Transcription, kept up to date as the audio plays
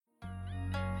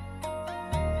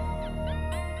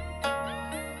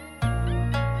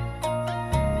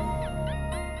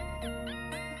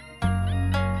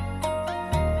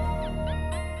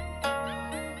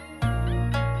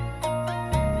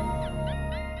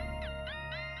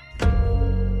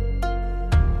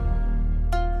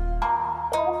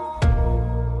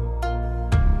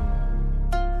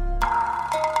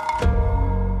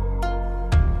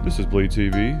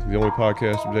Nosebleed TV, the only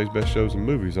podcast of today's best shows and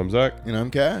movies. I'm Zach. And I'm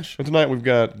Cash. And tonight we've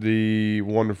got the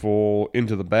wonderful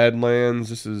Into the Badlands.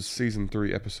 This is Season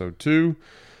 3, Episode 2.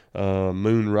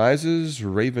 Moon Rises,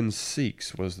 Raven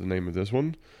Seeks was the name of this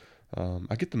one.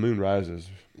 I get the Moon Rises.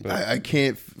 But I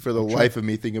can't for the life of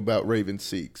me think about Raven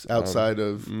Seeks outside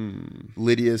of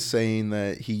Lydia saying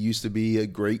that he used to be a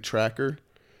great tracker.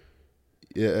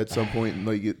 Yeah, at some point,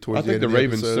 like towards I the think end the of the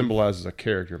Raven episode. symbolizes a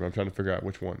character, but I'm trying to figure out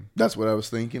which one. That's what I was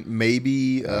thinking.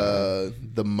 Maybe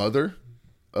the mother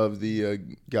of the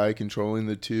guy controlling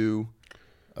the two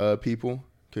people,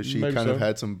 because she Maybe kind of so.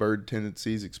 had some bird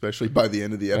tendencies, especially by the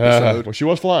end of the episode. Well, she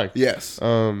was flying. Yes.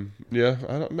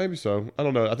 Yeah, maybe so. I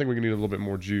don't know. I think we need a little bit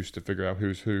more juice to figure out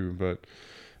who's who. But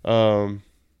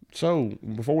so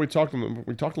before we talked a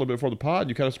little bit before the pod.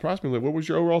 You kind of surprised me. Like, what was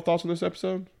your overall thoughts on this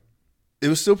episode? It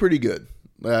was still pretty good.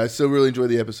 I still really enjoyed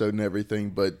the episode and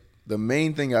everything, but the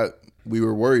main thing we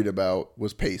were worried about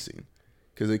was pacing,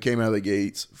 because it came out of the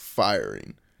gates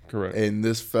firing. Correct. And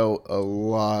this felt a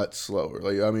lot slower.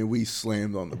 We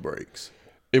slammed on the brakes.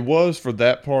 It was for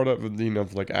that part of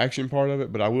it, like action part of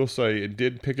it, but I will say it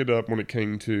did pick it up when it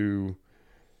came to,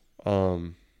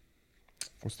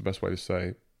 what's the best way to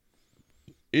say?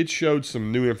 It showed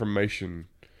some new information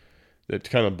that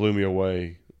kind of blew me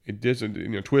away. It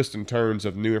did twists and turns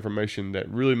of new information that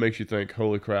really makes you think,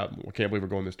 holy crap, I can't believe we're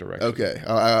going this direction. Okay,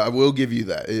 I will give you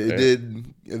that. It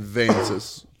did advance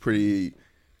us pretty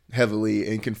heavily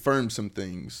and confirm some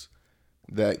things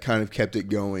that kind of kept it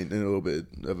going in a little bit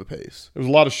of a pace. There was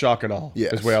a lot of shock and awe.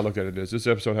 Yes. Is the way I looked at it. This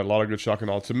episode had a lot of good shock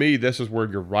and awe. To me, this is where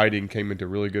your writing came into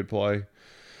really good play,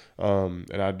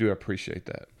 and I do appreciate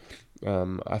that.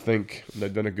 I think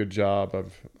they've done a good job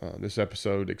of this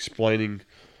episode explaining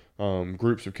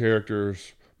groups of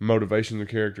characters, motivations of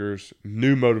characters,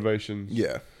 new motivations,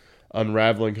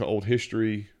 unraveling old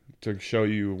history to show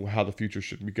you how the future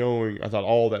should be going. I thought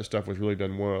all that stuff was really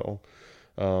done well.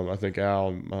 I think Al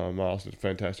and Miles did a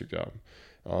fantastic job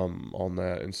on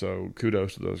that, and so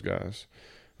kudos to those guys.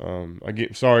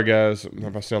 Sorry guys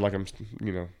if I sound like I'm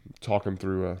talking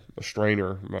through a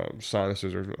strainer. My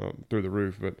sinuses are through the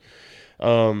roof, but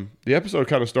the episode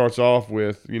kind of starts off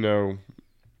with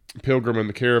Pilgrim and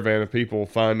the caravan of people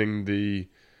finding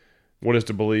what is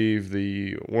to believe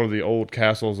one of the old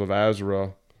castles of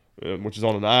Azra, which is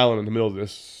on an island in the middle of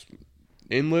this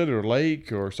inlet or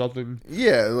lake or something.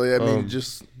 Yeah,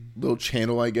 just little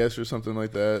channel, I guess, or something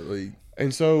like that.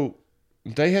 And so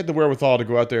they had the wherewithal to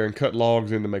go out there and cut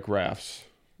logs in to make rafts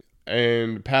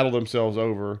and paddle themselves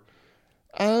over.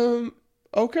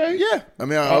 Okay. Yeah,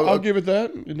 I'll give it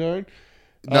that.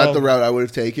 Not the route I would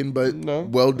have taken, but no.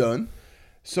 Well done.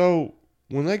 So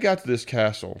when they got to this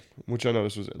castle, which I know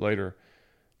this was later,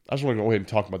 I just want to go ahead and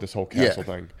talk about this whole castle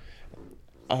thing.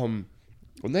 When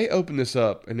they open this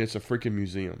up and it's a freaking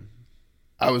museum,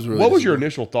 I was really. What was your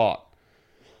initial thought?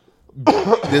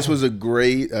 This was a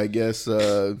great, I guess,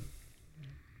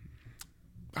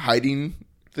 hiding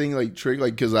thing, trick,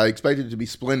 because I expected it to be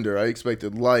splendor. I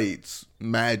expected lights,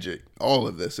 magic, all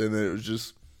of this, and then it was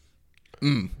just.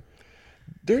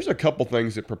 There's a couple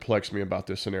things that perplex me about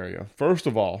this scenario. First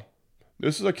of all,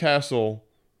 this is a castle,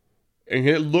 and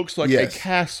it looks like a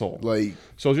castle.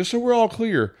 So just so we're all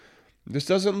clear, this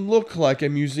doesn't look like a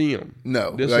museum.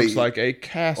 No. This looks like a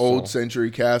castle. Old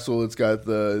century castle. It's got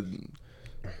the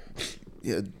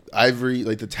ivory,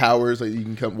 the towers, you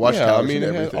can come watch towers and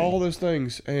everything. It had all those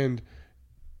things, and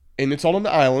it's on an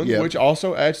island, which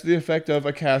also adds to the effect of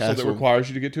a castle that requires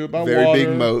you to get to it by water. Very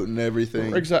big moat and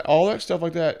everything. Exactly, all that stuff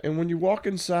like that. And when you walk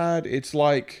inside, it's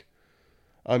like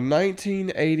a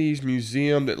 1980s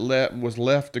museum that was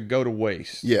left to go to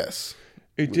waste. Yes.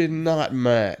 It did not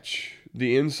match.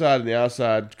 The inside and the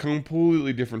outside,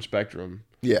 completely different spectrum.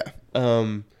 Yeah.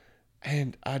 And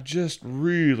I just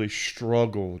really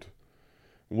struggled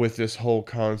with this whole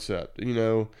concept,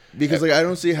 because I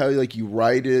don't see how you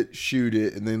write it, shoot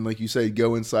it, and then you say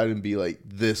go inside and be like,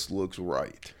 this looks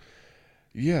right.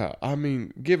 Yeah,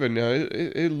 given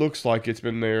it looks like it's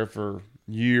been there for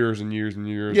years and years and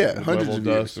years. Yeah, hundreds of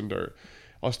dust years and dirt.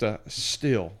 All stuff.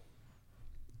 Still,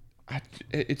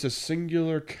 it's a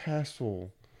singular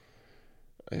castle,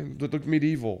 and that looked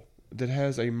medieval, that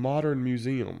has a modern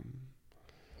museum.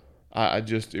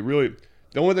 The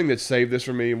only thing that saved this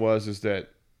for me is that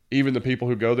even the people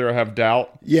who go there have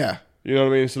doubt. Yeah. You know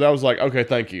what I mean? So that was like, okay,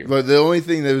 thank you. But the only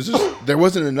thing that was just, there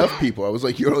wasn't enough people. I was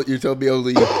like, you're telling me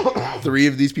only 3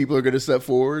 of these people are going to step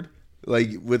forward?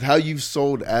 With how you've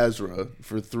sold Azra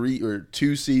for 3 or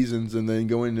 2 seasons and then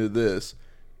go into this,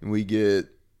 and we get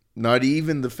not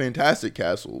even the fantastic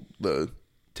castle, the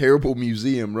terrible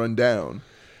museum run down.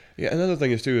 Yeah, another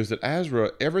thing is too is that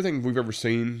Azra, everything we've ever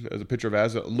seen as a picture of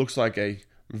Azra looks like a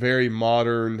very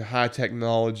modern, high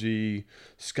technology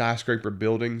skyscraper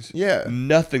buildings. Yeah.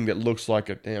 Nothing that looks like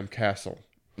a damn castle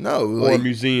No, or a like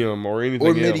museum or anything or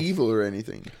else. medieval or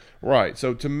anything. Right.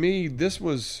 So to me, this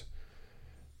was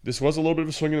a little bit of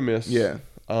a swing and a miss. Yeah.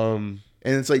 Um.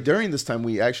 And it's like during this time,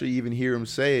 we actually even hear him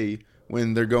say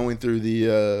when they're going through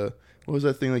the what was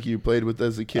that thing like you played with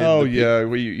as a kid? Oh The yeah,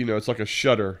 where you know it's like a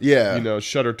shutter. Yeah. You know, a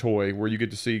shutter toy where you get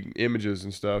to see images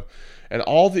and stuff, and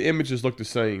all the images look the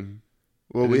same.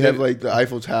 Well, we have like the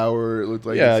Eiffel Tower. It looked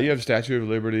like Yeah, you have Statue of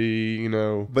Liberty. You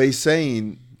know, but he's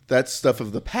saying that's stuff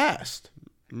of the past.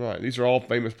 right? These are all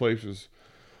famous places.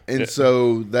 And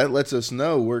so that lets us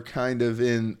know we're kind of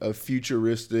in a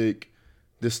futuristic,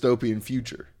 dystopian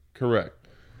future. Correct.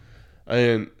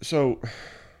 And so,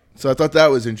 So I thought that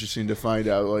was interesting to find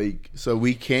out. Like, so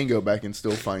we can go back and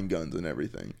still find guns and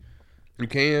everything. you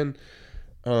can,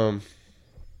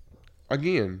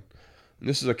 again,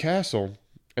 this is a castle,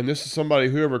 and this is somebody,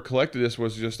 whoever collected this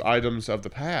was just items of the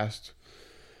past,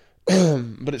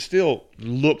 but it still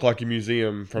looked like a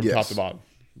museum from top Yes. to bottom.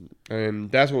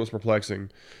 And that's what was perplexing.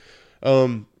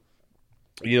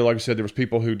 You know, like I said, there was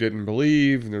people who didn't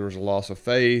believe, and there was a loss of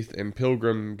faith. And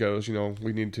Pilgrim goes, you know,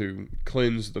 we need to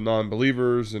cleanse the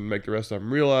non-believers and make the rest of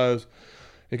them realize.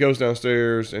 He goes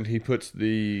downstairs and he puts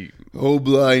the Whole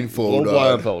blindfold on.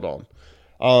 blindfold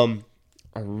on.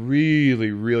 I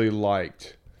really, really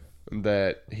liked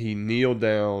that he kneeled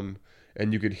down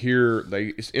and you could hear,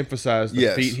 they emphasized the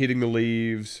Yes. feet hitting the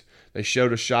leaves. They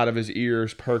showed a shot of his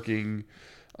ears perking.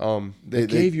 They They-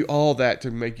 gave you all that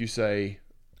to make you say,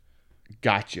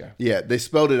 gotcha. Yeah, they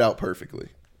spelled it out perfectly.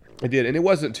 It did, and it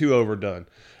wasn't too overdone.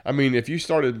 I mean, if you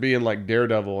started being like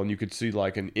Daredevil and you could see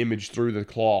like an image through the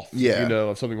cloth, Yeah. you know,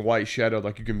 of something white shadowed,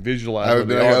 like you can visualize I what would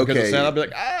be they like, are because of okay, sound, I'd be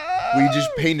like, ah! We just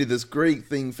painted this great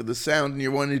thing for the sound, and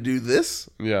you wanted to do this?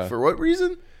 Yeah. For what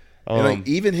reason? And like Um,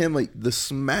 even him, like the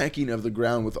smacking of the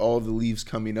ground with all the leaves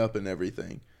coming up and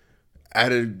everything,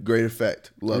 added great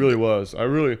effect. It Loved really it. was.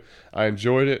 I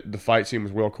enjoyed it. The fight scene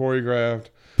was well choreographed.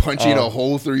 Punching a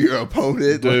hole through your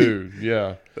opponent, Dude,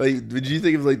 yeah. Like, did you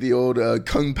think of like the old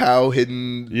Kung Pao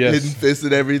hidden Yes. fist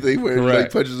and everything, where he like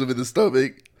Correct. punches him in the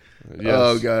stomach? Yes.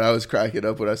 Oh god, I was cracking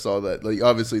up when I saw that. Like,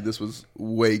 obviously this was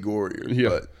way gorier. Yeah.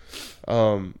 But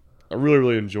I really,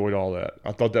 really enjoyed all that.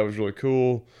 I thought that was really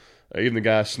cool. Even the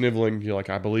guy sniveling, you're like,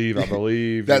 I believe. that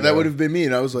you that know. would have been me,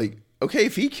 and I was like, okay,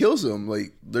 if he kills him,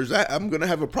 like, there's that. I'm gonna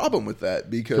have a problem with that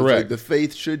because like Correct. the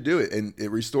faith should do it, and it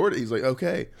restored it. He's like,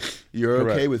 okay, you're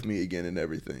okay Correct. with me again and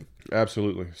everything.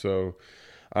 Absolutely. So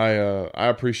I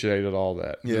appreciated all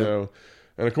that. You Yeah. know.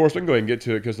 And of course, we can go ahead and get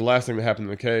to it because the last thing that happened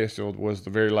in the case was the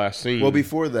very last scene. Well,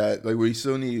 before that, like, we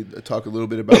still need to talk a little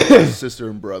bit about his sister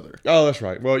and brother. Oh, that's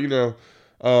right. Well, you know,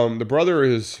 the brother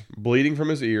is bleeding from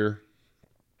his ear.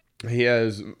 He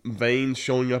has veins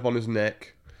showing up on his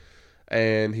neck,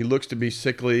 and he looks to be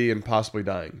sickly and possibly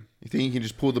dying. You think you can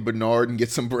just pull the Bernard and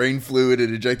get some brain fluid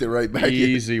and inject it right back in?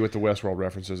 Easy with the Westworld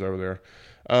references over there.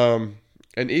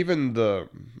 And even the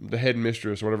head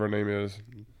mistress, whatever her name is,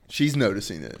 She's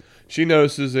noticing it. she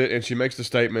notices it, and she makes the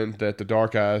statement that the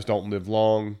dark eyes don't live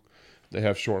long. They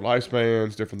have short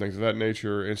lifespans, different things of that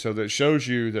nature. And so that shows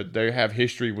you that they have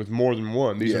history with more than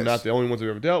one. These are Yes. not the only ones they've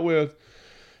ever dealt with.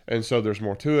 And so there's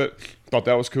more to it. Thought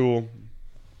that was cool.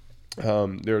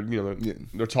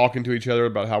 They're talking to each other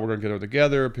about how we're going to get her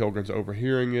together. Pilgrim's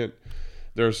overhearing it.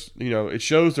 It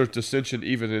shows there's dissension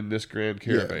even in this grand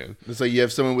caravan. Yeah. It's like you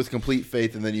have someone with complete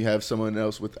faith, and then you have someone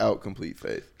else without complete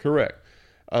faith. Correct.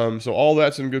 So all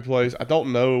that's in good place. I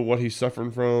don't know what he's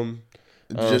suffering from.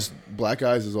 Just black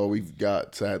eyes is all we've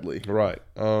got, sadly. Right.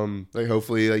 Like,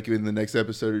 hopefully, like in the next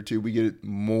episode or two, we get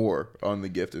more on the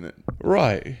gift in it.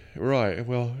 Right.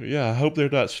 Well, yeah, I hope they're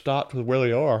not stopped with where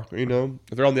they are. You know,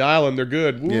 if they're on the island, they're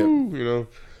good. Woo, You know.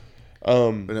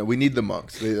 But no, we need the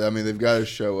monks. They've got to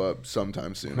show up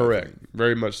sometime soon. I Correct. think.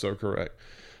 Very much so correct.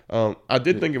 I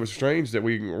did think it was strange that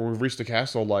we've reached the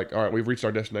castle, like, all right, we've reached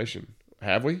our destination.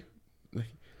 Have we?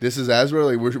 This is Azra.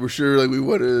 Like, we're sure. Like, we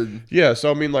would have. Yeah,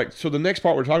 so I mean, like, so the next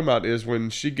part we're talking about is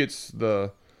when she gets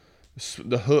the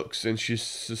hooks and she's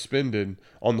suspended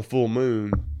on the full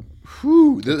moon.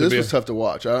 Whew, this be was tough to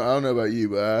watch. I don't know about you,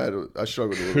 but I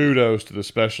struggled a little. Kudos to the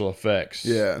special effects.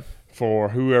 Yeah. For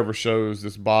whoever shows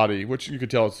this body, which you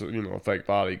could tell it's a fake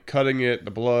body, cutting it,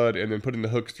 the blood, and then putting the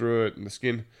hooks through it and the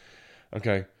skin.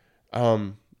 Okay,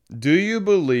 do you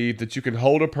believe that you can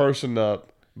hold a person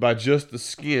up by just the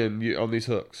skin on these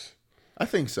hooks? I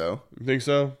think so. You think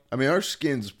so? I mean, our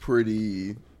skin's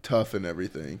pretty tough and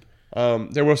everything.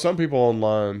 There were some people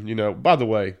online. By the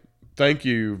way, thank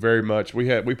you very much.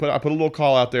 I put a little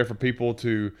call out there for people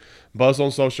to buzz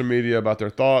on social media about their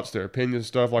thoughts, their opinions,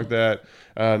 stuff like that.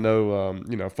 I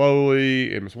know,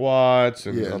 Foley and Miss Watts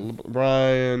and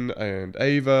Brian and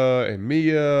Ava and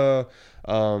Mia.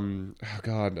 Sam.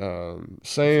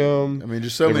 I mean,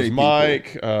 just so many people.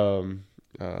 Mike.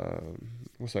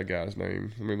 What's that guy's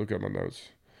name? Let me look up my notes.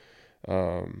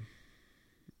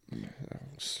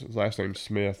 His last name's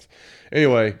Smith.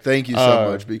 Anyway, thank you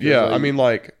so much. Because I mean,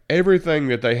 like everything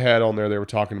that they had on there, they were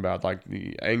talking about, like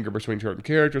the anger between certain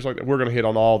characters. Like we're gonna hit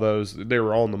on all those. They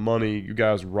were on the money. You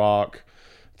guys rock.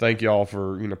 Thank y'all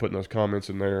for putting those comments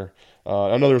in there.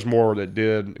 I know there's more that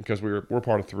did because we're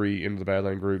part of 3 Into the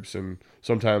Badland groups, and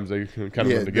sometimes they kind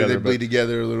of run together. They bleed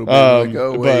together a little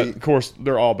bit. But of course,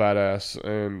 they're all badass,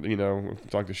 and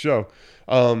it's like the show.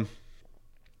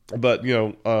 But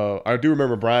I do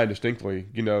remember Brian distinctly,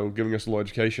 giving us a little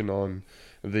education on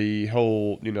the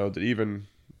whole, that even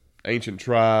ancient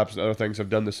tribes and other things have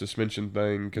done the suspension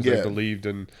thing because they believed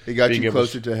in it got you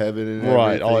closer to heaven and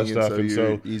right, all that stuff, and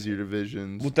so easier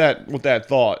divisions. With that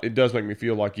thought, it does make me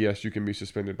feel like yes, you can be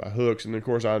suspended by hooks, and of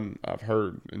course I've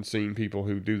heard and seen people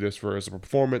who do this as a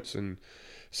performance, and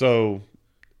so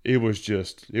it was a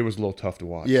little tough to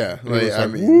watch. Yeah,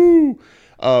 woo.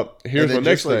 Here's my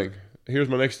next thing. Here's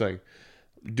my next thing.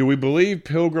 Do we believe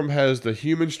Pilgrim has the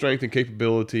human strength and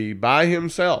capability by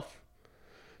himself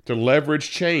to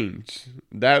leverage chains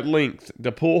that length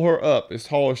to pull her up as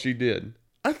tall as she did?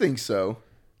 I think so.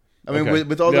 I mean,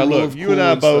 with all the look, you and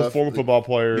I both stuff, former football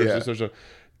players.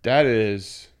 Yeah.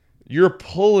 You're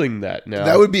pulling that now.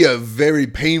 That would be a very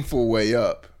painful way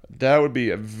up. That would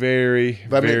be a very,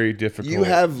 very difficult. You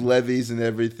have levees and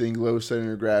everything, low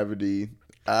center of gravity.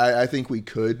 I think we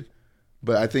could.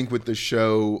 But I think with the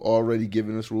show already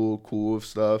giving us real cool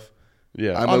stuff.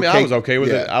 Yeah. I was okay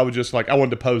with it. I was just like, I wanted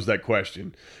to pose that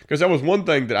question. Because that was one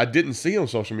thing that I didn't see on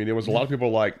social media was a lot of people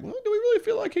like, well, do we really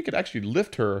feel like he could actually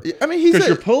lift her? I mean, because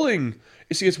you're pulling.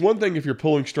 You see, it's one thing if you're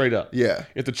pulling straight up. Yeah.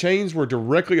 If the chains were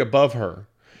directly above her.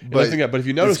 But if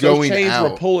you notice, those chains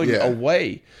were pulling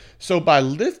away. So by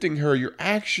lifting her, you're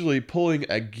actually pulling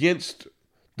against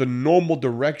the normal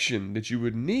direction that you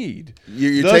would need.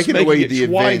 You're taking away the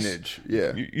advantage.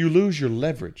 Yeah. You lose your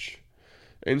leverage.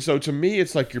 And so to me,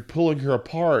 it's like you're pulling her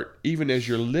apart even as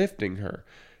you're lifting her.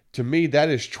 To me, that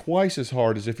is twice as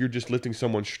hard as if you're just lifting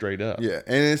someone straight up. Yeah.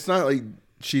 And it's not like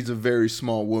she's a very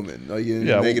small woman, like in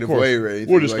a negative way or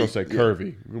anything. We're just going to say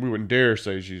curvy. We wouldn't dare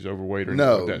say she's overweight or anything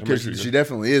like that. No, because she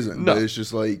definitely isn't. No. But it's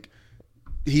just like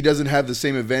he doesn't have the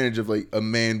same advantage of like a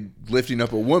man lifting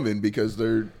up a woman because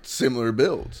they're similar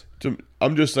builds.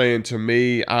 I'm just saying, to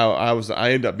me, I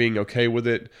ended up being okay with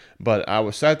it, but I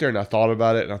was sat there and I thought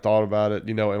about it,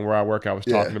 and where I work, I was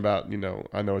talking about,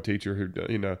 I know a teacher who,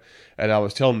 and I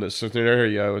was telling this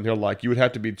scenario, and they're like, you would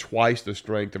have to be twice the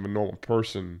strength of a normal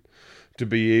person to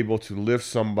be able to lift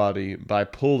somebody by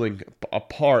pulling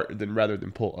apart rather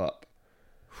than pull up.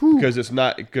 Whew.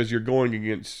 Because you're going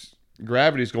against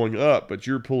gravity's going up, but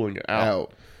you're pulling it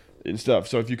out. And stuff.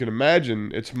 So if you can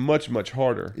imagine, it's much, much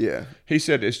harder. Yeah. He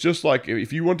said it's just like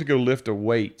if you want to go lift a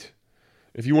weight,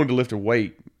 if you wanted to lift a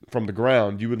weight from the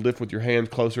ground, you would lift with your hands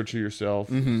closer to yourself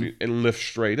and lift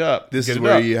straight up. This is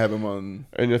where you have them on.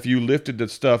 And if you lifted that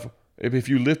stuff, if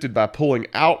you lifted by pulling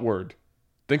outward,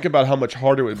 think about how much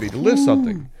harder it would be to lift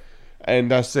something.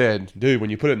 And I said, dude,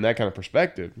 when you put it in that kind of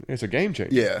perspective, it's a game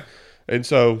changer. Yeah. And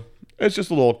so it's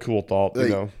just a little cool thought,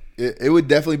 It would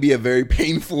definitely be a very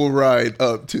painful ride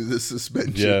up to the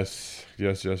suspension. Yes.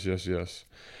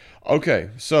 Okay,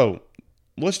 so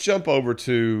let's jump over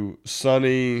to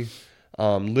Sonny,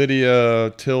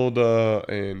 Lydia, Tilda,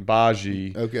 and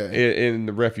Baji. Okay. In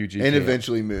the refugee and camp.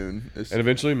 Eventually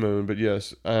Moon. But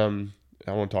yes, I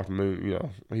want to talk to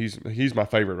Moon. He's my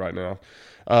favorite right now.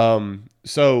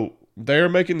 So they're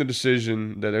making the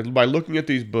decision that by looking at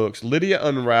these books, Lydia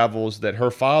unravels that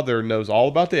her father knows all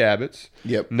about the Abbotts,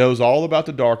 knows all about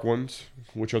the Dark Ones,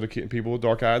 which are the people with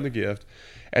Dark Eye and the Gift,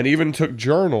 and even took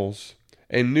journals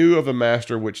and knew of a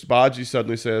master, which Baji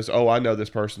suddenly says, oh, I know this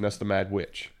person, that's the Mad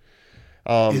Witch.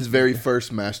 His very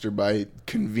first master by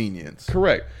convenience.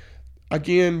 Correct.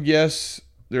 Again, yes,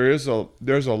 there's a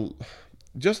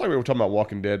just like we were talking about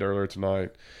Walking Dead earlier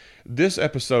tonight, this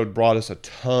episode brought us a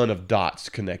ton of dots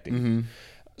connecting. Mm-hmm.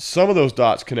 Some of those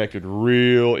dots connected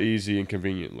real easy and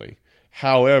conveniently.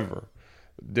 However,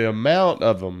 the amount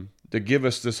of them that give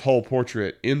us this whole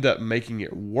portrait end up making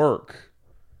it work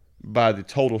by the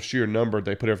total sheer number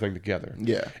they put everything together.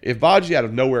 Yeah. If Baji out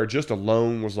of nowhere just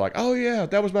alone was like, oh yeah,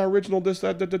 that was my original this,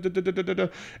 that, da, da, da, da, da, da, da,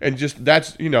 and just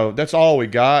that's that's all we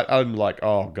got, I'm like,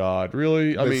 oh God,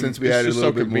 really? But since we added a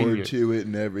little bit more to it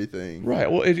and everything.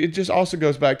 Right. Well, it just also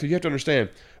goes back to, you have to understand,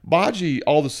 Baji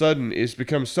all of a sudden is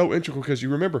become so integral because you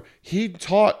remember he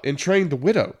taught and trained the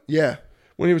widow. Yeah.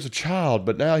 When he was a child,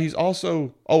 but now he's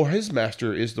also, his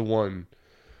master is the one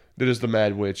that is the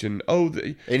Mad Witch, and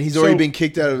he's already been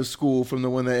kicked out of the school from the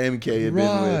one that MK had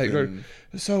been with.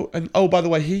 Right. So, and by the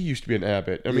way, he used to be an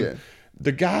abbot. I mean, Yeah.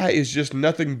 the guy is just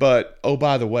nothing but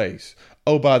by the ways,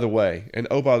 by the way, and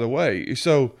by the way.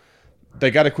 So they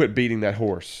got to quit beating that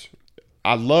horse.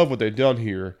 I love what they've done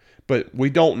here, but we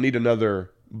don't need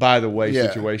another by the way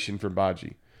situation for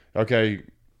Baji. Okay.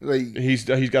 Like, he's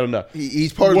got enough.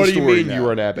 He's part of the story. What do you mean now. you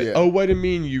were an abbot? Yeah. Oh, what do you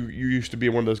mean you used to be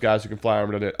one of those guys who can fly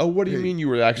around it? Oh, what do you mean you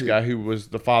were the actual guy who was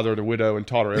the father of the widow and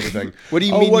taught her everything? What do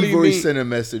you mean you've already sent a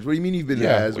message? What do you mean you've been to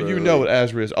Azra? You know what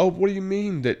Azra is. Oh, what do you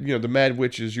mean that the Mad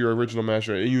Witch is your original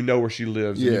master and you know where she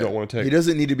lives and you don't want to take He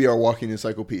doesn't need to be our walking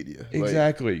encyclopedia.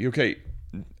 Exactly. Okay.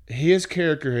 His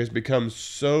character has become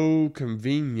so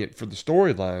convenient for the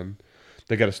storyline.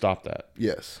 They got to stop that.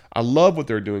 Yes. I love what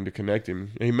they're doing to connect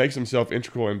him. He makes himself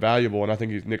integral and valuable, and I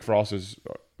think Nick Frost is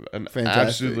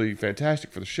absolutely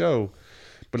fantastic for the show.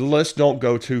 But let's don't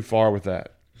go too far with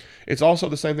that. It's also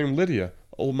the same thing with Lydia.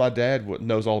 Oh, my dad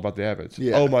knows all about the abbots.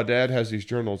 Yeah. Oh, my dad has these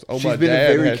journals. Oh, she's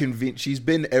been she's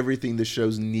been everything the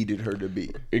show's needed her to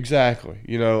be. Exactly.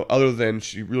 Other than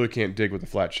she really can't dig with a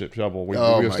flat ship shovel. We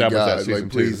established that season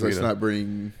please, 2. Let's not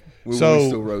bring. We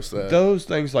still roast that. Those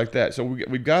things like that. So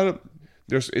we've got to.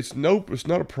 It's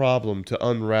not a problem to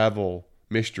unravel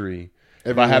mystery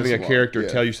by having a character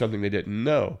tell you something they didn't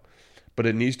know, but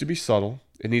it needs to be subtle.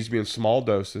 It needs to be in small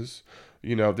doses.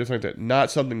 Different like that.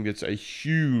 Not something that's a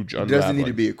huge unraveling. It doesn't need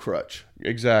to be a crutch.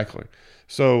 Exactly.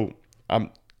 So I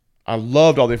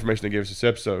loved all the information they gave us this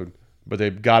episode, but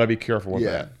they've got to be careful with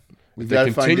that. If they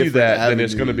continue that, then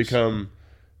it's going to become.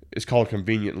 It's called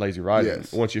convenient lazy writing.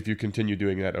 Yes. If you continue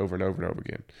doing that over and over and over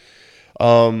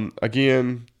again.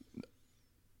 Again.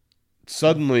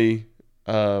 Suddenly,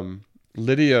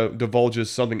 Lydia divulges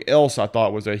something else I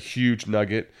thought was a huge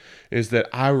nugget, is that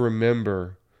I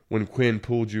remember when Quinn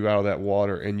pulled you out of that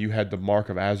water and you had the mark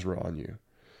of Azra on you.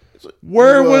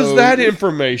 Where was that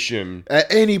information?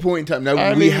 At any point in time.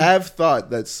 Now, we have thought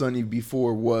that Sonny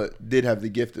before did have the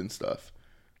gift and stuff,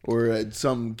 or had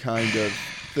some kind of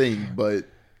thing, but...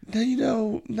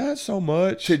 not so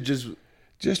much. To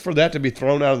just for that to be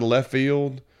thrown out of the left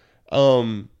field...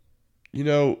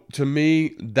 to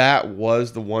me, that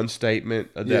was the one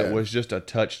statement that was just a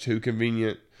touch too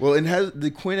convenient. Well, and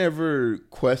did Quinn ever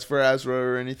quest for Azra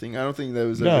or anything? I don't think that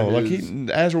was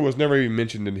ever Azra was never even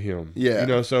mentioned in him.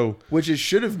 Yeah. So... Which it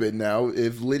should have been now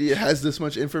if Lydia has this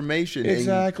much information.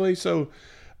 Exactly. So,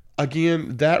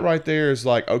 again, that right there is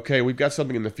like, okay, we've got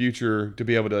something in the future to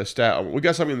be able to establish. We've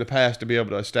got something in the past to be able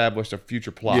to establish a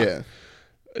future plot. Yeah.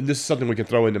 And this is something we can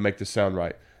throw in to make this sound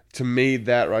right. To me,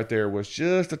 that right there was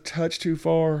just a touch too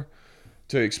far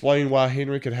to explain why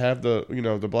Henry could have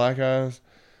the black eyes.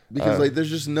 Because there's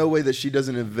just no way that she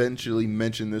doesn't eventually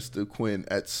mention this to Quinn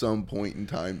at some point in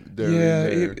time.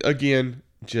 Again,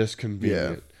 just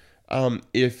convenient.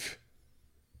 Yeah.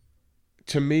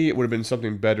 To me, it would have been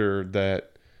something better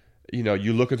that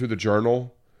you looking through the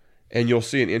journal and you'll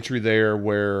see an entry there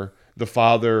where the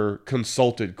father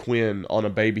consulted Quinn on a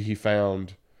baby he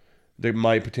found. They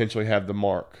might potentially have the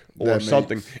mark or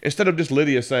something. Instead of just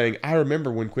Lydia saying, I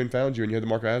remember when Quinn found you and you had the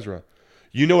mark of Azra.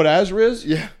 You know what Azra is?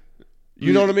 Yeah.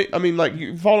 You know what I mean? I mean, like,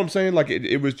 you follow what I'm saying? Like,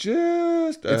 it was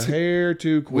just a hair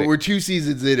too quick. We're 2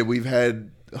 seasons in and we've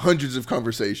had hundreds of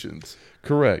conversations.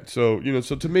 Correct. So,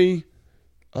 so to me,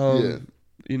 I'm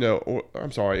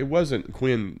sorry, it wasn't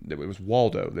Quinn. It was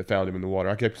Waldo that found him in the water.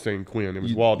 I kept saying Quinn. It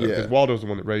was Waldo because Waldo's the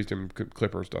one that raised him,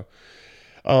 Clipper and stuff.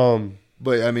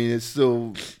 But, I mean, it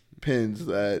still pins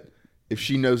that if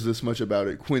she knows this much about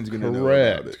it, Quinn's going to know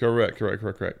about it. Correct.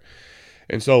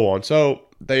 And so on. So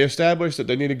they established that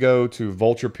they need to go to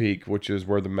Vulture Peak, which is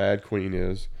where the Mad Queen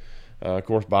is. Of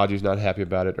course, Baji's not happy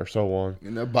about it or so on.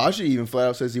 And Baji even flat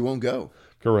out says he won't go.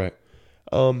 Correct.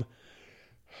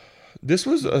 This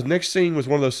was next scene was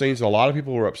one of those scenes that a lot of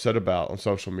people were upset about on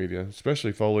social media,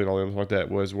 especially Foley and all them like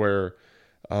that, was where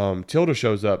Tilda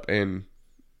shows up and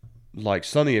like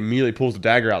Sonny immediately pulls the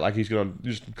dagger out like he's going to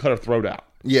just cut her throat out.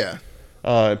 Yeah.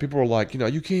 And people were like,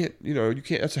 you can't,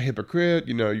 that's a hypocrite.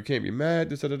 You can't be mad.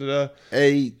 This, da, da, da.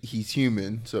 He's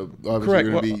human, so obviously correct.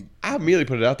 Well, I immediately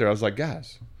put it out there. I was like,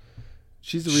 guys,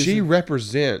 she's the reason. She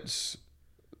represents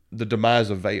the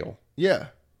demise of Vale. Yeah.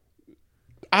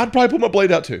 I'd probably put my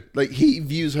blade out too. Like, he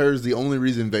views her as the only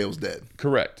reason Vale's dead.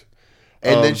 Correct.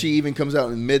 And then she even comes out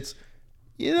and admits,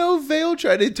 Vale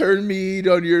tried to turn me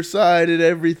on your side and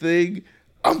everything.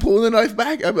 I'm pulling the knife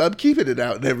back. I'm keeping it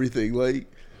out and everything.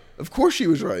 Like, of course she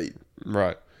was right.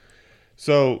 Right.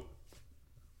 So,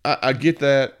 I get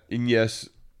that. And yes,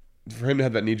 for him to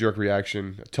have that knee-jerk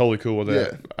reaction, totally cool with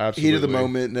that. Yeah. Absolutely. Heat of the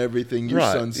moment and everything. Your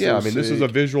right. son's Yeah, so this is sick.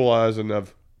 a visualizing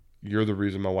of, you're the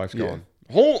reason my wife's Yeah.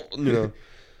 gone.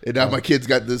 And now my kid's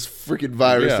got this freaking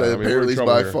virus Yeah, that I mean, we're in apparently is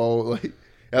trouble my here. fault. Like,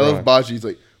 I love Right. Baji's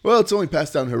like, well, it's only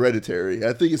passed down hereditary.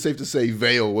 I think it's safe to say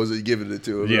Vale wasn't giving it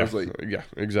to him. I yeah. was like, Yeah,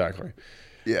 exactly.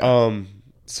 yeah.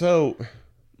 So,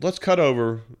 let's cut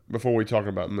over, before we talk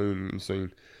about Moon and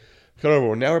Scene. Cut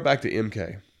over. Now we're back to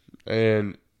MK.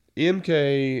 And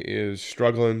MK is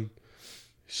struggling,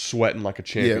 sweating like a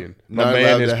champion. My not man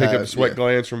allowed has to picked have- up sweat yeah.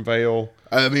 glands from Vale.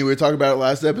 I mean, we were talking about it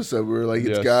last episode. We were like, it's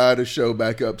Yes. got to show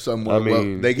back up somewhere. I Well,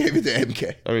 mean- they gave it to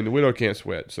MK. I mean, the widow can't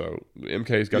sweat, so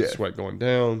MK's got Yeah. the sweat going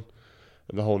down,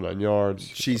 the whole 9 yards.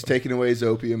 She's taking away his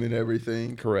opium and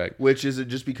everything. Correct. Which is it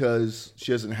just because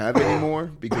she doesn't have it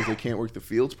anymore because they can't work the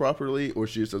fields properly, or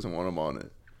she just doesn't want him on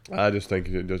it? I just think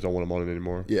he just don't want him on it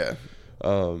anymore. Yeah.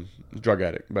 Drug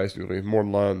addict, basically. More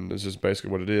than line, is just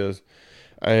basically what it is.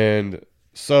 And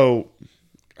so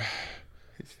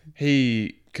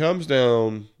he comes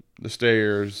down the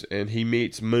stairs and he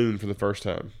meets Moon for the first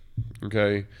time.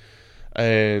 Okay,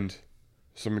 and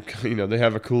they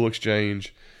have a cool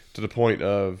exchange to the point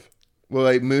of, Well,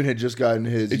 like Moon had just gotten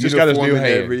his He just got his uniform new and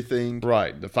hand. everything.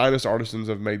 right, the finest artisans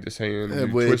have made this hand. You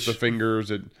Which- twist the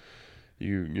fingers,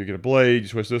 you get a blade. You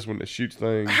twist this one that shoots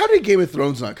things. How did Game of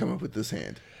Thrones not come up with this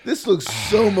hand? This looks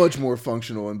so much more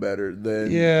functional and better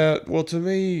than. Yeah, well, to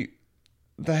me,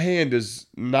 the hand is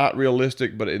not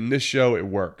realistic, but in this show, it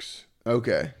works.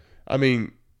 Okay. I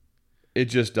mean, it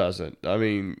just doesn't. I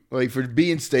mean, Like, for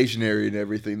being stationary and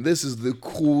everything, this is the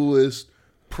coolest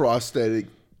prosthetic.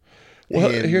 well,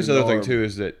 hand here's the and other thing arm. too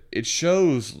is that it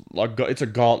shows like it's a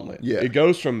gauntlet. Yeah. It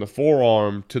goes from the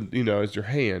forearm to as your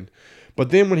hand,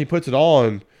 but then when he puts it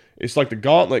on, it's like the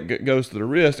gauntlet goes to the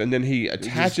wrist, and then he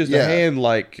attaches the yeah. hand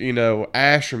like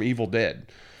Ash from Evil Dead.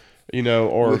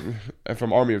 Or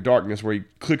from Army of Darkness, where he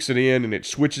clicks it in and it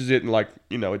switches it and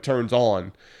it turns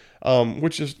on.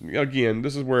 Which is, again,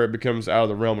 this is where it becomes out of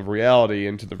the realm of reality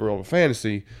into the realm of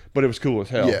fantasy, but it was cool as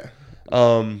hell. Yeah.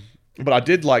 But I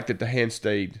did like that the hand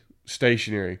stayed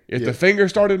stationary. If Yeah. the finger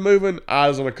started moving, I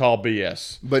was going to call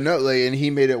BS. But no, like, and he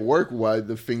made it work while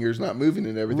the finger's not moving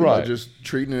and everything. Right. By just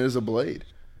treating it as a blade.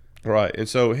 Right. And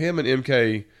so him and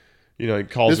MK, he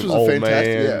calls This him was a old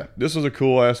fantastic- man. yeah. This was a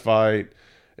cool ass fight.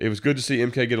 It was good to see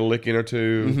MK get a lick in or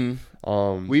two.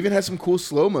 Mm-hmm. We even had some cool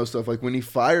slow-mo stuff, like when he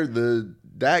fired the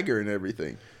dagger and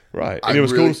everything. Right. I And it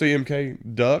was cool really- to see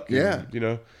MK duck. And,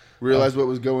 Yeah. Realized what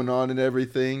was going on and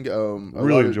everything.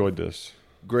 really enjoyed this.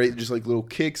 Great, just like little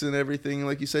kicks and everything.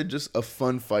 Like you said, just a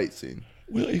fun fight scene.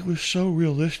 Well, it was so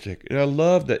realistic. And I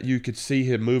love that you could see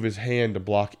him move his hand to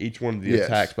block each one of the Yes.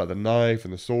 attacks by the knife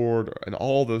and the sword and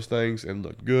all those things and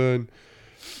looked good.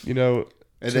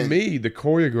 And to then- me, the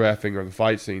choreographing of the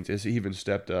fight scenes is even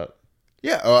stepped up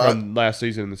Yeah. from last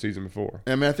season and the season before.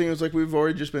 I mean, I think it was like we've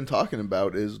already just been talking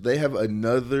about is they have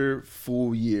another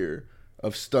full year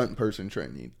of stunt person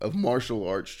training, of martial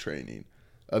arts training,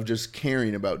 of just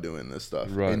caring about doing this stuff.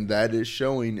 Right. And that is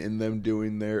showing in them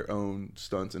doing their own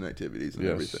stunts and activities and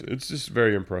Yes, everything. it's just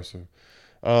very impressive.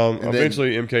 then-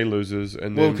 Eventually, MK loses,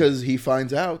 and Well, then because he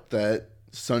finds out that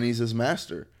Sonny's his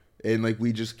master. And like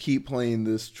we just keep playing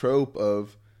this trope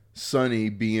of Sonny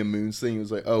being Moon's thing. It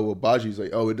was like, oh, well, Baji's like,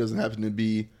 oh, it doesn't happen to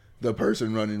be the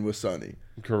person running with Sonny.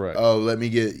 correct. Oh, let me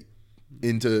get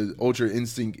into Ultra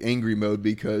Instinct angry mode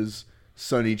because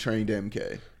Sonny trained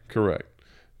MK. Correct.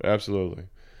 Absolutely.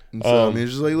 And so, I mean,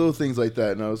 it's just like little things like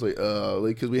that. And I was like,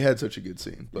 because we had such a good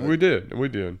scene. But We did.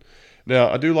 Now,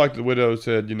 I do like the widow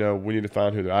said, we need to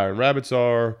find who the Iron Rabbits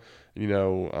are.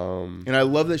 and I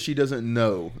love that she doesn't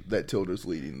know that Tilda's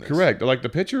leading this. Correct. Like the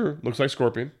picture looks like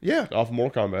Scorpion Yeah. off of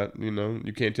Mortal Kombat.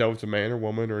 You can't tell if it's a man or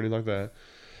woman or anything like that.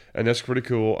 And that's pretty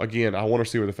cool. Again, I want to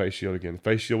see her with the face shield again. The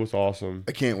face shield was awesome.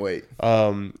 I can't wait.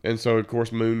 And so, of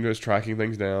course, Moon is tracking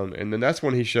things down. And then that's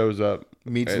when he shows up.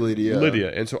 Meets and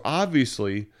Lydia. And so,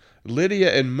 obviously,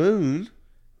 Lydia and Moon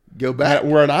Go back.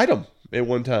 were an item at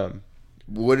one time.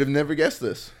 Would have never guessed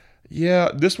this. Yeah,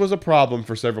 this was a problem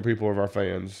for several people of our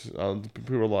fans.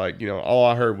 People were like, all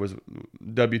I heard was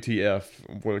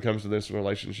WTF when it comes to this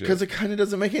relationship. Because it kind of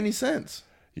doesn't make any sense.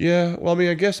 Yeah, well, I mean,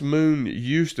 I guess Moon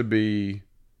used to be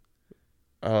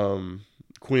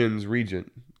Quinn's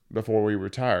regent before we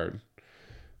retired.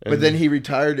 But then he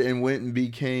retired and went and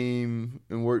became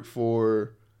and worked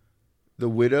for the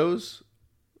widows,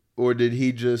 or did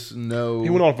he just know? He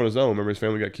went off on his own. Remember, his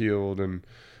family got killed, and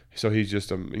so he's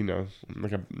just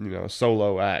like a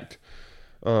solo act.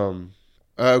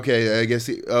 Okay, I guess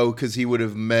because he would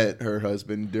have met her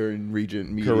husband during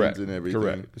Regent meetings and everything.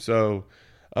 Correct. So,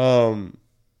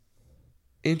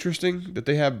 interesting that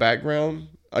they have background.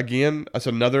 Again, that's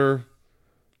another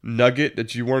nugget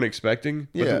that you weren't expecting.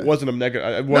 But Yeah. it wasn't a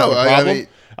negative. It wasn't a problem. I mean,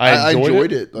 I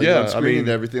enjoyed it. Like, yeah, on screen and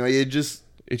everything. Like, it's just.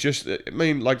 I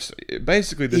mean, like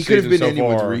basically, he this could have season been so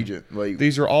anyone's far, Regent. Like,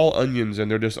 these are all onions,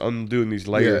 and they're just undoing these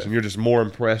layers, Yeah. and you're just more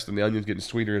impressed, and the onions getting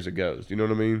sweeter as it goes. You know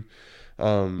what I mean?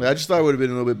 I just thought it would have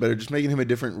been a little bit better just making him a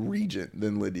different Regent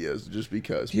than Lydia's, just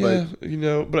because. Yeah,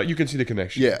 but you can see the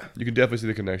connection. Yeah. You can definitely see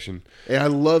the connection. And I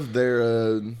love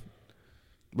their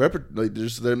like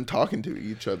just them talking to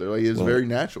each other. Like, it's very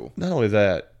natural. Not only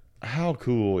that, how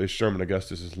cool is Sherman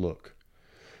Augustus's look?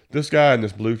 This guy in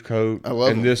this blue coat I love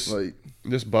and him.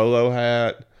 this bolo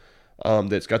hat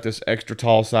that's got this extra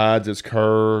tall sides that's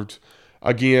curved.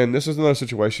 Again, this is another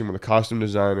situation where the costume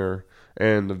designer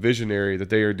and the visionary that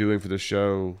they are doing for the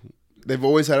show They've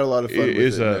always had a lot of fun with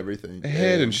is it and everything.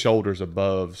 head and shoulders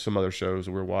above some other shows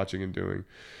that we're watching and doing.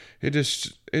 It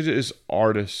is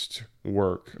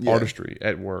artistry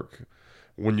at work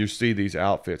when you see these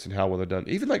outfits and how well they're done.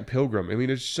 Even like Pilgrim, I mean,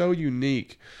 it's so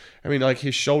unique. I mean, like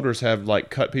his shoulders have like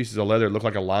cut pieces of leather that look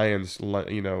like a lion's,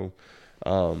 mane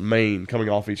coming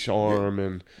off each arm,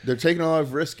 and They're taking a lot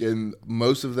of risk, and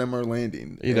most of them are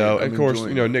landing. and of course,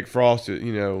 enjoying it. Nick Frost,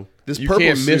 This you purple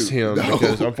can't miss suit, him no.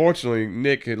 because unfortunately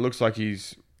Nick, it looks like I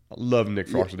love Nick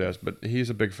Frost to death, but he's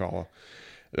a big fella.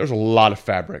 There's a lot of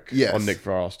fabric Yes. on Nick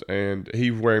Frost, and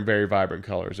he's wearing very vibrant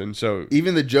colors, and so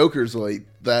Even the Joker's like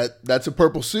that's a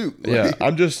purple suit. Like, yeah,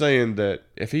 I'm just saying that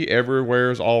if he ever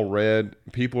wears all red,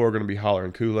 people are going to be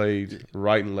hollering Kool-Aid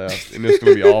right and left, and it's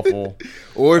going to be awful.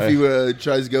 Or if he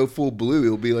tries to go full blue,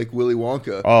 he'll be like Willy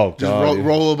Wonka. Oh, just God,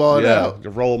 roll them on out.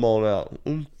 Just roll them on out.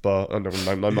 I'm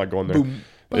not going there. Boom.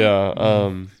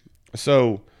 Yeah.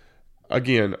 So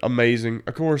again, amazing.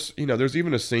 Of course, there's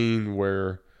even a scene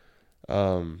where I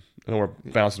know we're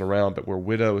bouncing around, but where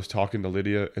Widow is talking to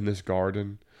Lydia in this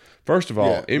garden. First of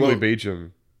all, Yeah, Emily well-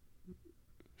 Beecham,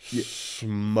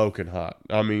 smoking hot.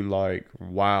 I mean, like,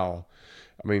 wow.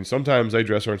 I mean, sometimes they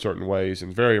dress her in certain ways,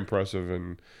 and very impressive,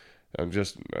 and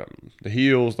just the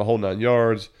heels, the whole 9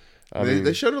 yards.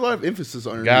 They showed a lot of emphasis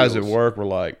on her Guys heels. at work were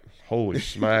like, holy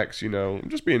smacks, I'm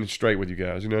just being straight with you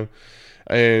guys,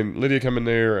 And Lydia coming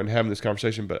there and having this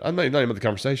conversation, but not even the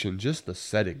conversation, just the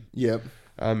setting. Yep.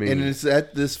 I mean, And it's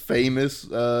at this famous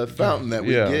fountain that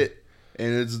we Yeah. get,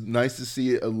 and it's nice to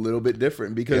see it a little bit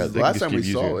different Yeah, because they last just time we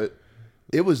keep saw using it,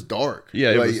 it was dark.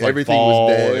 yeah, it was like everything fall,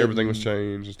 was dead. everything was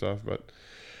changed and stuff. But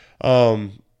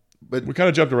But we kind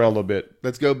of jumped around a little bit.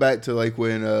 let's go back to like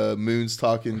when Moon's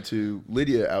talking to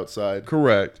Lydia outside.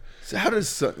 Correct. So how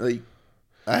does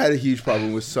I had a huge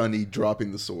problem with Sonny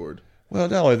dropping the sword. Well,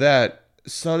 not only that,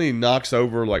 Sonny knocks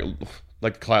over like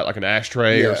an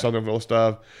ashtray or Yeah. something full of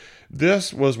stuff.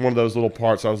 This was one of those little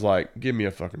parts I was like, give me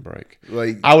a fucking break.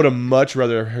 Like I would have much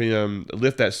rather him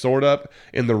lift that sword up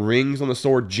and the rings on the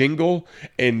sword jingle,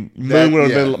 and Moon would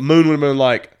have been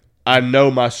like, I know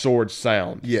my sword's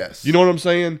sound. yes, You know what I'm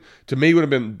saying? To me, would have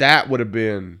been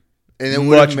and it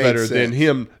would much have made better than sense.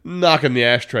 him knocking the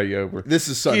ashtray over. This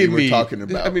is Sonny Give we're me- talking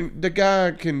about. I mean, the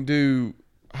guy can do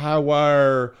high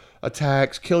wire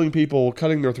attacks, killing people,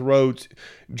 cutting their throats,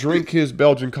 drink his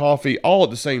Belgian coffee all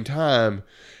at the same time,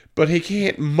 but he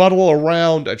can't muddle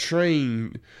around a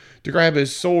train to grab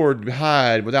his sword and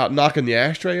hide without knocking the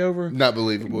ashtray over. Not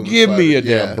believable. in the Give me a slightest.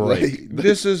 damn break.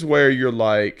 This is where you're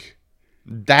like,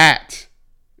 that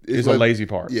is a like- lazy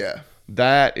part. Yeah.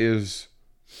 That is,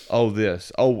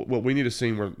 we need a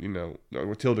scene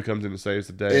where Tilda comes in and saves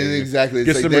the day. And exactly. It's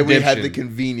Get like some then we had the redemption.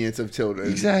 convenience of Tilda.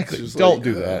 Exactly. It's just Don't like,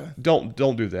 do that.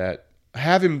 Don't do that.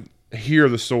 Have him hear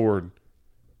the sword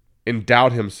and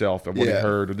doubt himself of what he Yeah.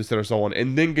 heard or this, that, or so on,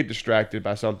 and then get distracted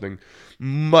by something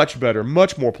much better,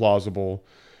 much more plausible,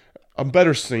 a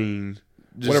better scene,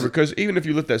 whatever. Because even if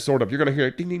you lift that sword up, you're gonna hear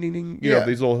it ding, ding, ding, ding. You know, Yeah.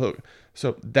 these little hooks.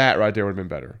 So that right there would have been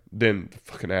better than the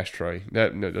fucking ashtray.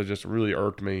 That just really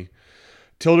irked me.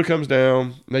 Tilda comes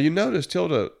down. Now you notice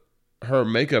Tilda, her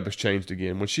makeup has changed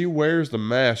again. When she wears the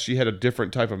mask, she had a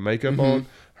different type of makeup on.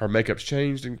 Her makeup's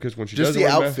changed because when she Just does the wear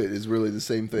mask- outfit is really the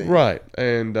same thing. right?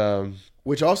 And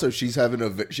Which also she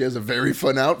has a very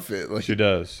fun outfit. Like she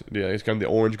does. Yeah, it's kind of the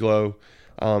orange glow.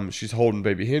 She's holding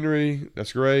baby Henry.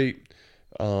 That's great.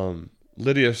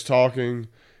 Lydia's talking.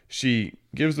 She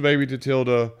gives the baby to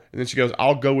Tilda, and then she goes,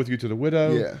 "I'll go with you to the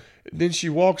widow." Yeah. Then she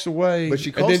walks away. but she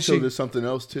and calls then Tilda something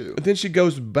else too. Then she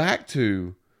goes back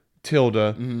to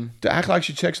Tilda to act like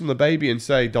she checks on the baby and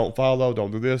say, "Don't follow,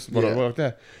 don't do this, whatever like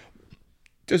that."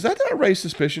 Does that not raise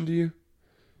suspicion to you?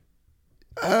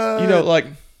 Like,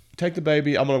 take the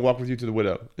baby. I'm gonna walk with you to the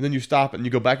widow, and then you stop and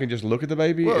you go back and just look at the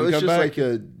baby. Well, and it's come just back. like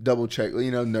a double check,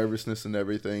 nervousness and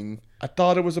everything. I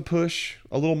thought it was a push,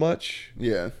 a little much,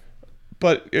 Yeah,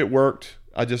 but it worked.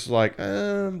 I just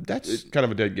that's kind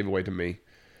of a dead giveaway to me.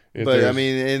 But I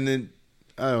mean, and then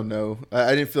I don't know.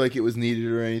 I didn't feel like it was needed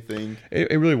or anything.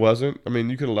 It really wasn't. I mean,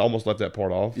 you could have almost left that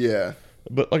part off. Yeah.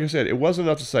 But like I said, it wasn't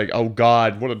enough to say, "Oh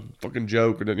God, what a fucking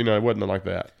joke," or it wasn't like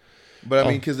that. But I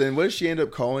mean, because then what did she end up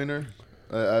calling her?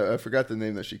 I forgot the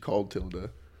name that she called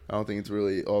Tilda. I don't think it's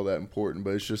really all that important,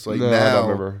 but it's just like No, I now, don't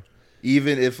remember.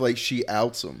 even if like she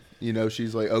outs him,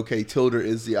 she's like, okay, Tilda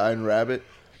is the Iron Rabbit.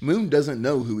 Moon doesn't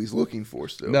know who he's looking for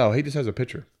still. No, he just has a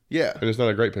picture, Yeah, and it's not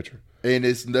a great picture. and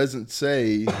it doesn't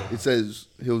say. It says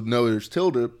he'll know there's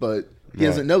Tilda, but he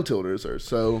doesn't know Tilda is her.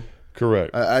 So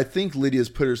Correct. I think Lydia's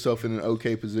put herself in an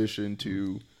okay position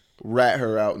to rat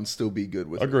her out and still be good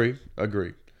with her.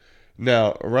 Agree.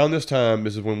 Now, around this time,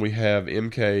 this is when we have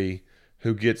MK,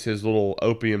 who gets his little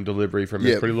opium delivery from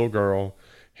his pretty little girl.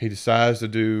 He decides to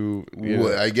do,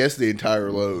 I guess the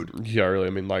entire load. Yeah, really.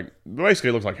 I mean, like, basically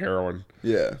it looks like heroin.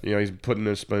 Yeah. He's putting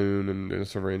in a spoon and a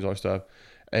syringe, all that stuff.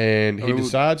 And he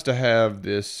decides to have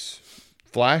this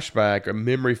flashback, a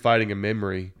memory fighting a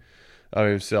memory of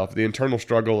himself. The internal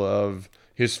struggle of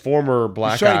his former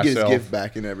black He's trying eye to get his self gift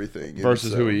back and everything.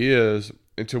 versus who he is,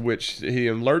 into which he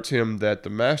alerts him that the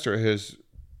master has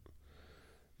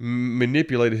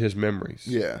manipulated his memories.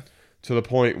 Yeah. To the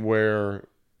point where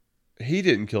he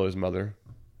didn't kill his mother.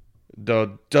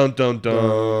 Dun dun dun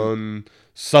dun.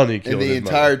 Sonny killed And the his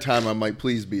entire mother. time I'm like,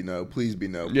 please be no, please be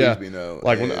no, please Yeah. be no.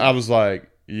 Like when I was like,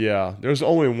 yeah, there's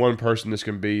only one person this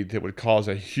can be that would cause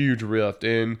a huge rift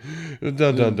in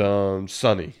dun dun dun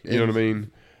Sonny. You know what I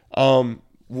mean?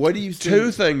 What do you think?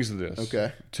 Two things to this.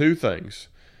 Okay. Two things.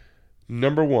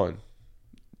 Number one,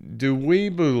 do we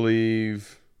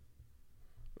believe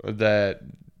that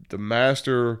the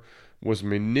master was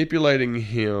manipulating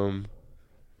him?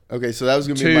 Okay, so that was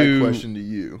going to be my question to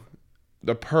you.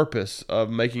 The purpose of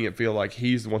making it feel like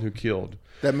he's the one who killed.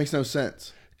 That makes no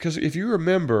sense. Because if you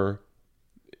remember,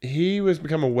 he was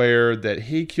become aware that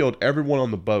he killed everyone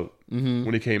on the boat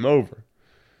when he came over.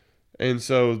 And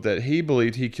so that he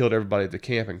believed he killed everybody at the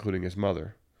camp, including his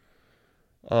mother.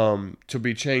 To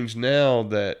be changed now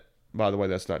that, by the way,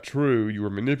 that's not true. You were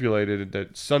manipulated,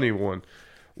 that Sonny won.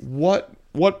 What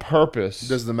purpose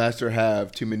Does the master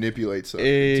have to manipulate something?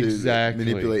 Exactly.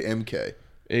 To manipulate MK.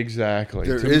 Exactly.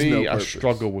 There To is me, no I purpose.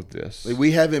 struggle with this. Like,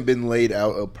 we haven't been laid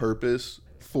out a purpose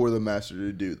for the master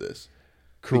to do this.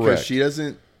 Correct. Because she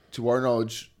doesn't, to our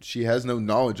knowledge, she has no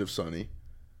knowledge of Sonny.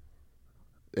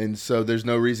 And so there's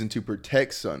no reason to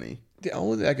protect Sonny. The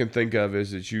only thing I can think of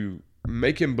is that you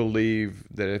make him believe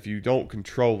that if you don't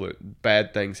control it,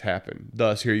 bad things happen.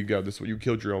 Thus, here you go. This is what you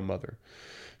killed your own mother.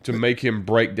 To make him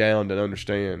break down and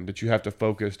understand that you have to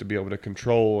focus to be able to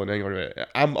control and anger.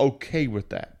 I'm okay with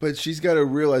that. But she's got to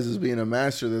realize, as being a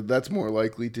master, that that's more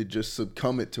likely to just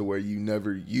succumb it to where you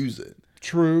never use it.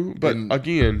 True, but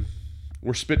again,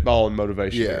 we're spitballing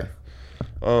motivation. Yeah.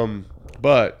 Here.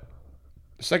 But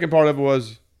the second part of it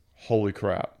was, holy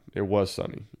crap, it was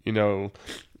Sonny.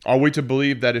 Are we to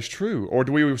believe that is true, or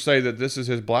do we say that this is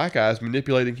his black eyes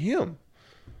manipulating him?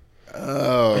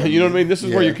 Oh, You know what I mean? This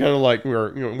is where yeah. you're kind of like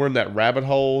we're in that rabbit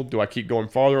hole. Do I keep going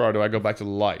farther, or do I go back to the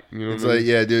light? You know It's what I like,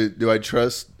 mean? yeah, do I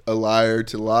trust a liar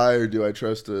to lie, or do I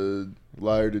trust a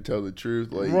liar to tell the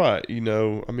truth? Like, Right.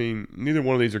 I mean, neither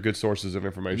one of these are good sources of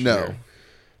information. No.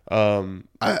 Here.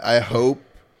 I hope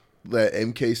that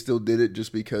MK still did it,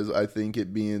 just because I think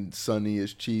it being Sonny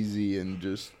is cheesy and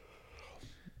just,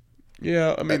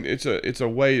 Yeah. I mean, it's a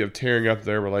way of tearing up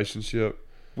their relationship.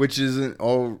 which isn't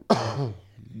all,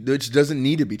 which doesn't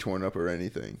need to be torn up or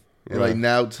anything. And Right. like,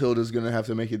 now Tilda's gonna have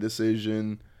to make a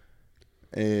decision,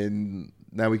 and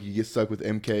now we could get stuck with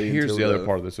MK. Here's and the Tilda. other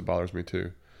part of this that bothers me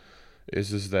too.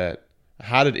 Is that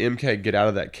how did MK get out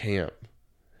of that camp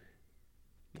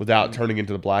without turning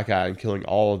into the black eye and killing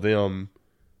all of them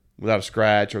without a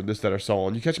scratch or this, that, or so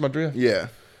on? You catch my drift? Yeah.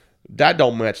 That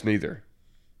don't match neither.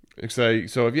 So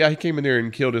if he came in there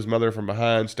and killed his mother from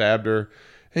behind, stabbed her,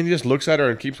 and he just looks at her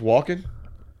and keeps walking,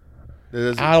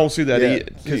 I don't see that. Yeah, either.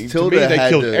 'cause To me, Tilda they had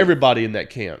killed to- everybody in that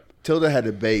camp. Tilda had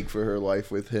to beg for her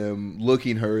life with him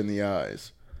looking her in the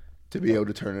eyes to be able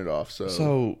to turn it off.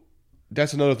 So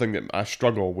that's another thing that I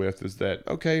struggle with is that,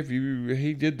 okay, if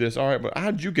he did this, all right, but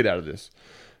how did you get out of this?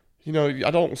 I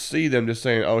don't see them just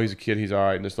saying, oh, he's a kid, he's all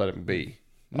right, and just let him be.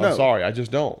 No. I'm sorry, I just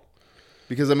don't.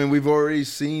 Because I mean, we've already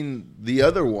seen the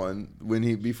other one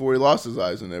before he lost his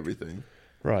eyes and everything.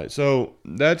 Right. So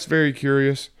that's very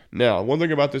curious. Now, one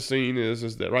thing about this scene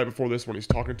is that right before this, when he's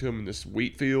talking to him in this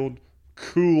wheat field,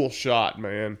 cool shot,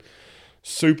 man,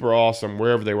 super awesome.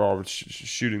 Wherever they were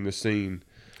shooting the scene,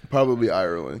 probably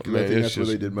Ireland, because I think that's where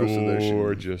they did most of their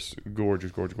shooting.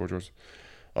 Gorgeous.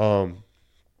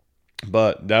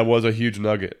 But that was a huge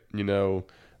nugget. You know,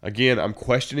 again, I'm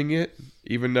questioning it,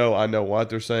 even though I know what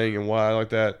they're saying and why I like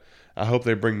that. I hope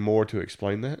they bring more to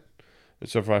explain that. And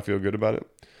so far, I feel good about it.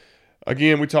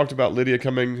 Again, we talked about Lydia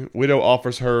coming. Widow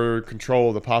offers her control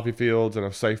of the poppy fields and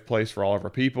a safe place for all of her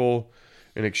people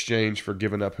in exchange for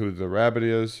giving up who the rabbit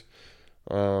is.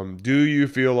 Do you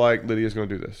feel like Lydia's going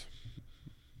to do this?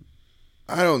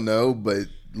 I don't know, but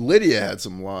Lydia had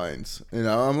some lines. And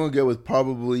I'm going to go with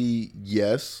probably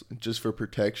yes, just for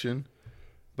protection.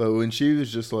 But when she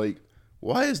was just like,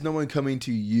 why is no one coming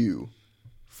to you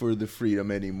for the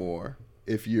freedom anymore?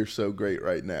 If you're so great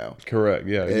right now. Correct.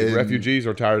 Yeah. And refugees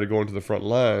are tired of going to the front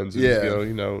lines. And, yeah.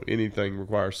 You know, anything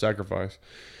requires sacrifice.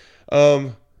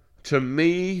 To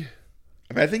me,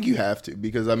 I think you have to,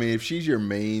 because I mean, if she's your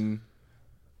main.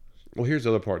 Well, here's the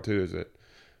other part too: is that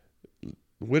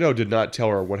Widow did not tell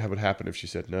her what would happen if she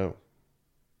said no.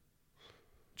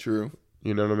 True.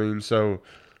 You know what I mean? So,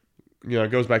 you know,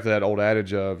 it goes back to that old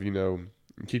adage of, you know,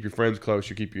 keep your friends close,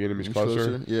 you keep your enemies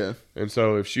closer. Yeah. And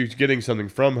so if she's getting something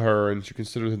from her and she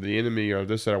considers him the enemy or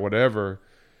this, that, or whatever,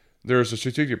 there's a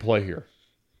strategic play here.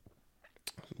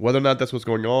 Whether or not that's what's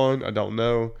going on, I don't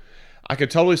know. I could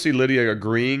totally see Lydia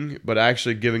agreeing, but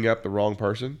actually giving up the wrong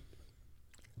person.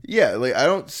 Yeah, like I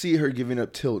don't see her giving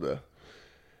up Tilda.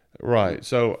 Right.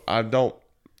 So I don't.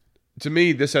 To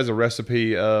me, this has a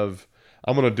recipe of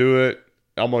I'm going to do it.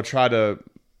 I'm going to try to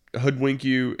hoodwink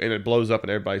you, and it blows up in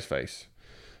everybody's face.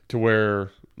 To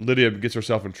where Lydia gets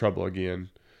herself in trouble again,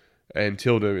 and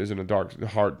Tilda is in a dark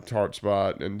heart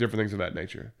spot, and different things of that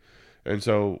nature. And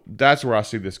so that's where I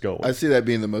see this going. I see that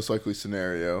being the most likely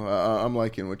scenario. I'm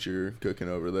liking what you're cooking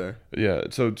over there. Yeah.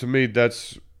 So to me,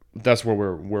 that's where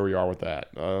we are with that.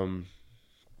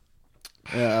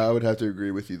 Yeah, I would have to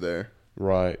agree with you there.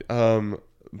 Right.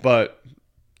 But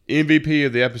MVP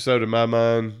of the episode in my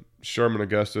mind, Sherman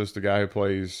Augustus, the guy who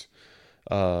plays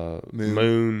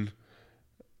Moon.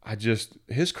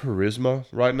 His charisma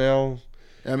right now.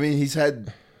 I mean, he's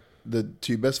had the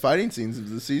two best fighting scenes of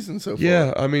the season so far.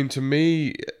 Yeah, I mean, to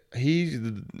me,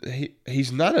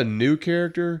 he's not a new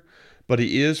character, but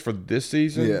he is for this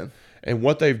season. Yeah. And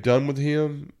what they've done with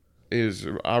him is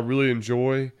I really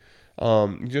enjoy.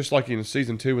 Just like in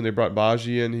season 2 when they brought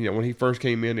Baji in, when he first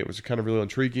came in, it was kind of really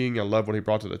intriguing. I love what he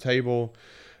brought to the table.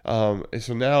 And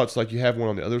so now it's like you have one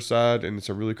on the other side, and it's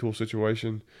a really cool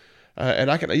situation.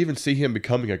 And I can even see him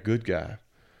becoming a good guy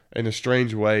in a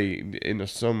strange way in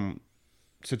some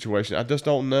situation. I just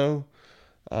don't know.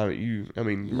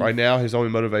 Right now his only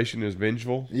motivation is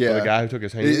vengeful. Yeah, for the guy who took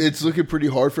his hand. It's looking pretty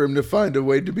hard for him to find a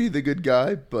way to be the good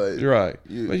guy, but you're right.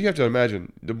 But you have to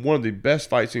imagine one of the best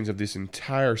fight scenes of this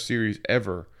entire series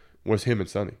ever was him and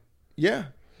Sonny. Yeah.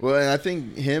 Well, and I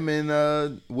think him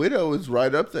and Widow is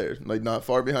right up there, like not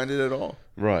far behind it at all.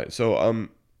 Right. So I'm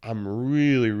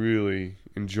really, really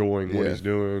enjoying what he's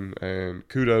doing, and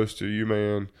kudos to you,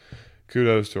 man.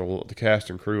 Kudos to the cast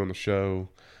and crew on the show.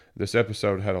 This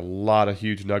episode had a lot of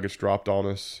huge nuggets dropped on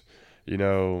us. You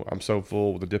know, I'm so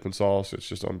full with the dip and sauce. It's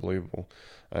just unbelievable.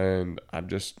 And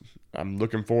I'm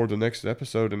looking forward to the next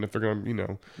episode. And if they're going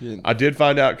to, I did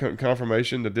find out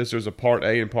confirmation that there's a part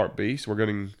A and part B. So we're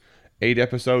getting 8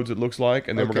 episodes, it looks like.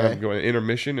 And then we're going to go in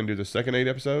intermission and do the second 8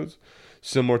 episodes.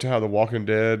 Similar to how The Walking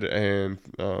Dead and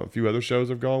a few other shows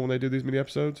have gone when they do these mini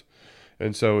episodes.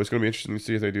 And so it's going to be interesting to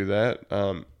see if they do that.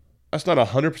 That's not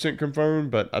 100%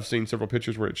 confirmed, but I've seen several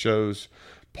pictures where it shows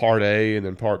part A and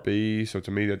then part B. So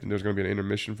to me, that there's going to be an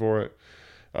intermission for it,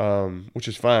 which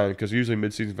is fine because usually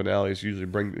mid-season finales usually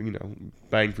bring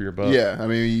bang for your buck. Yeah, I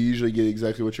mean, you usually get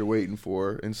exactly what you're waiting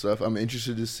for and stuff. I'm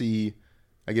interested to see,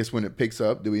 I guess, when it picks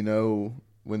up. Do we know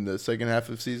when the second half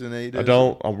of season 8 is? I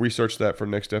don't. I'll research that for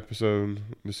next episode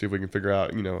to see if we can figure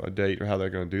out a date or how they're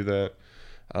going to do that.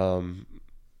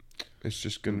 It's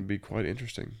just going to be quite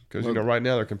interesting because right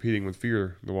now they're competing with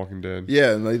Fear the Walking Dead.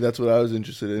 Yeah, and that's what I was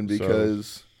interested in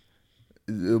because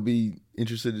it'll be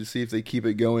interested to see if they keep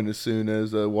it going as soon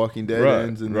as Walking Dead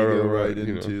ends and they go right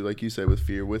into, like you said, with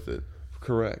Fear with it.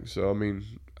 Correct. So I mean,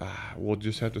 we'll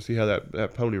just have to see how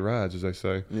that pony rides, as they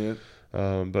say. Yeah.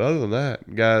 But other than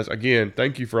that, guys, again,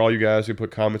 thank you for all you guys who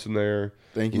put comments in there.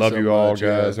 Thank you. Love so you all, much,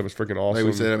 guys. That was freaking awesome.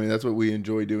 Like we said, I mean, that's what we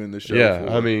enjoy doing the show. Yeah, for.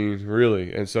 I mean,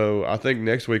 really. And so I think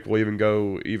next week we'll even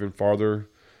go even farther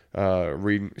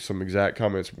read some exact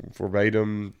comments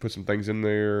verbatim, put some things in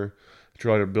there,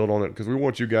 try to build on it because we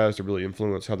want you guys to really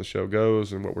influence how the show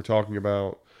goes and what we're talking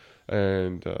about,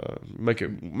 and make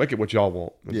it what y'all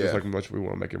want, just like much we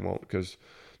want to make it want, because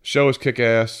the show is kick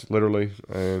ass, literally,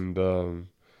 and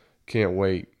can't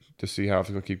wait to see how it's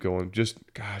going to keep going. Just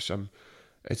gosh,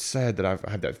 it's sad that I've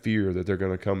had that fear that they're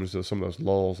going to come into some of those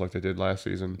lulls like they did last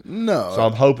season. No, so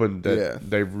I'm hoping that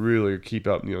they really keep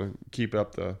up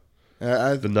the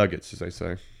nuggets, as they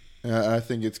say. I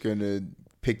think it's going to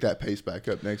pick that pace back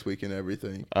up next week and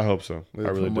everything. I hope so. I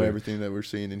really do. Everything that we're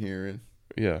seeing and hearing.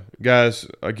 Yeah. Guys,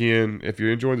 again, if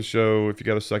you're enjoying the show, if you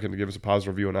got a second to give us a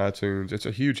positive review on iTunes, it's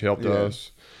a huge help to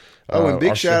us. Oh, and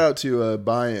big shout out to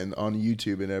Brian on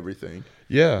YouTube and everything.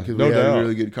 Yeah, because no we had doubt. a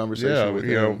really good conversation with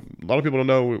him. A lot of people don't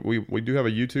know we do have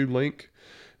a YouTube link.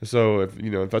 So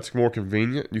if that's more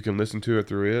convenient, you can listen to it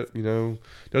through it.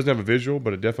 It doesn't have a visual,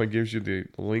 but it definitely gives you the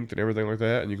link and everything like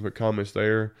that, and you can put comments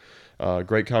there.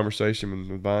 Great conversation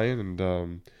with Brian,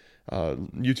 and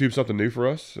YouTube's something new for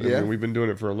us. I mean, we've been doing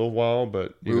it for a little while,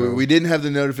 but we didn't have the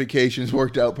notifications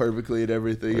worked out perfectly and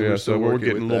everything. Yeah, so we're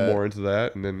getting a little more into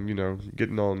that, and then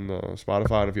getting on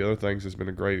Spotify and a few other things has been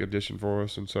a great addition for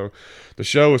us. And so the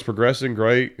show is progressing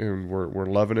great, and we're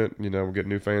loving it. We're getting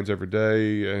new fans every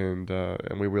day, and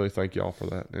we really thank y'all for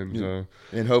that.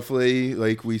 And hopefully,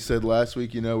 like we said last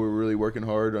week, we're really working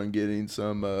hard on getting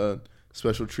some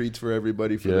special treats for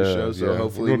everybody for the show. So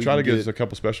hopefully we're going to try to get us a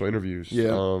couple special interviews.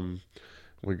 Yeah.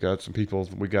 We got some people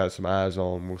we got some eyes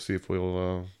on. We'll see if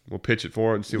we'll pitch it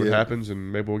for it and see what happens,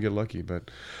 and maybe we'll get lucky.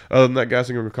 But other than that, guys,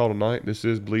 I'm going to call tonight. This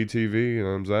is Bleed TV, and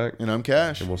I'm Zach. And I'm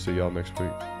Cash. And we'll see y'all next week.